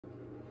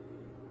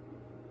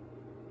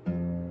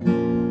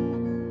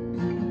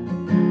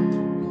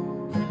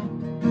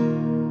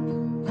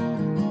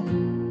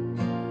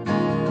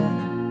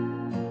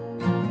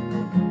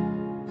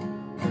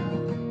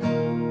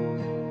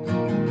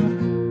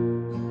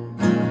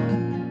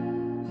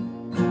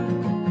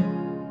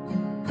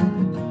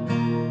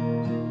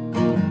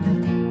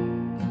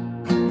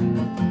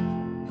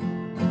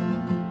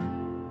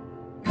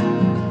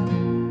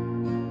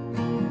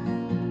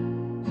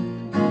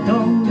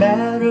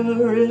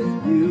matter if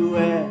you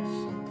ask,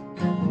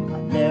 I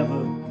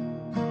never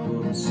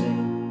would have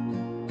said.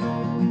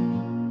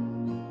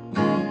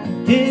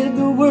 Did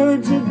the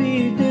words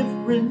be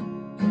different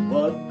from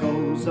what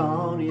goes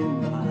on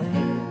in my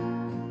head?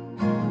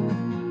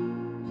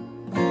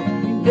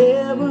 We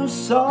never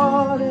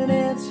sought an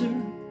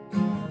answer,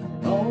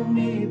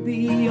 only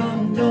be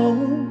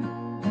unknown.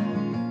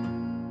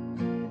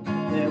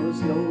 There was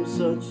no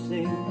such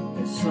thing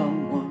as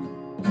someone,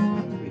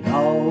 we'd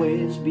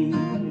always be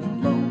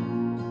alone.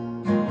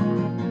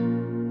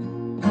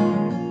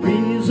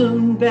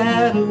 Reason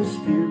battles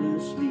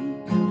fearlessly,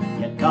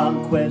 yet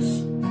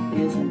conquest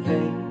is in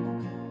vain.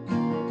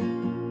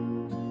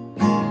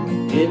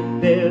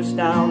 It bears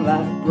down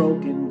like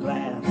broken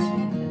glass,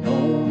 and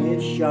only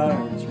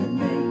shards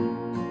remain.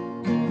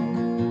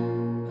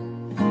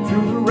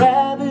 Through the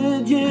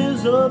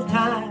ravages of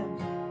time,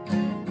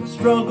 the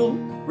struggle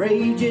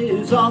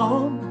rages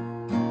on,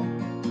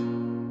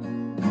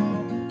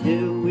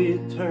 till we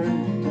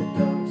turn to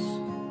dust,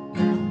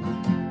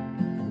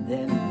 and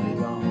then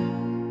we're gone.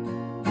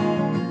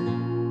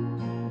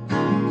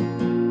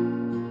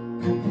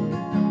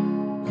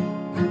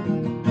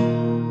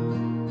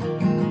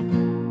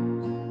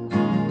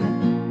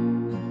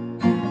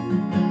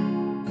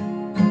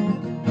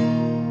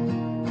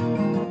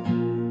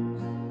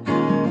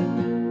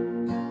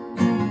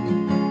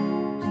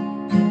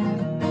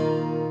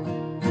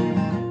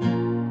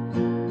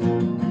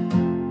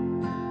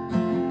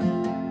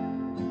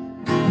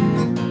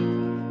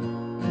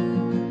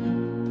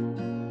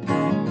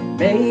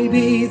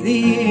 Maybe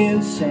the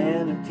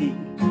insanity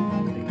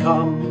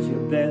becomes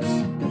your best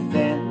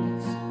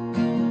defense.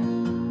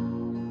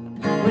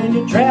 When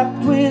you're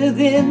trapped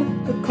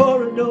within the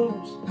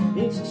corridors,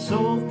 it's the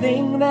sole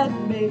thing that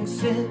makes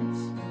sense.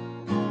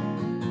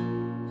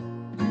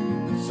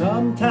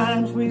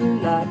 Sometimes we're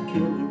like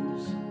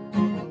killers,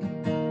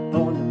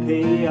 born to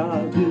pay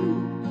our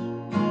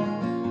dues.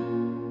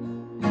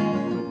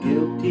 We're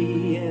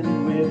guilty and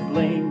we're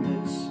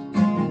blameless,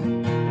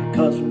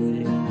 because we're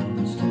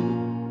victims too.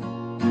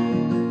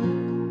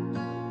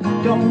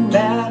 Don't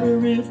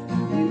matter if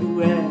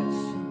you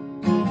ask,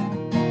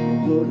 you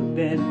would have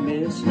been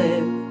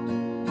misled.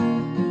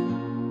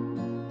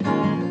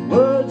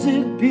 Words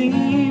would be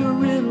a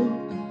riddle,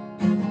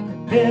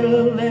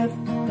 better left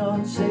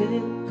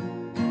unsaid.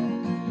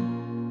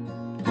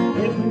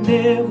 If we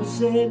never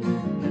said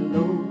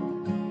hello,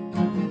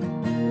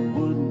 it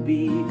wouldn't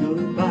be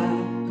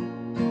goodbye.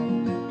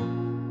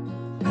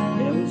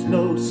 There was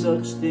no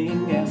such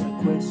thing as a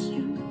question